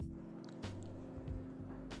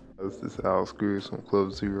This is Alex Greers from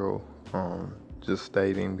Club Zero. Just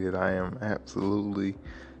stating that I am absolutely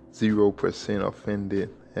 0%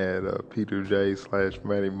 offended at Peter J slash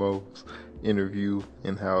Matty Mo's interview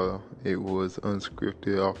and how it was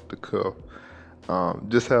unscripted off the cuff.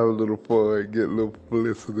 Just have a little fun, get a little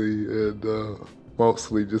publicity, and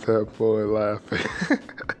mostly just have fun laughing.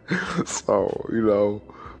 So,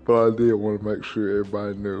 but I did want to make sure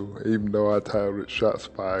everybody knew, even though I titled it Shots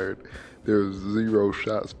Fired, there was zero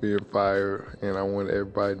shots being fired, and I want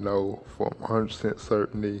everybody to know from 100%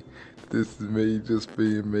 certainty this is me just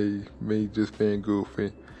being me just being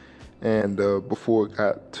goofy. And before it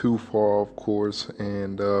got too far, of course,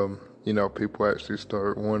 and people actually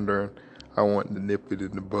started wondering, I wanted to nip it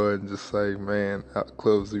in the bud and just say, man,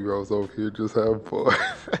 Club Zero's over here just having fun.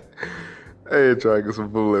 And trying to get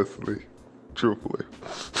some publicity, truthfully.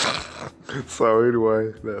 So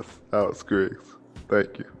anyway, that's Alex Griggs.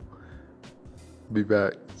 Thank you. Be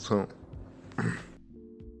back soon.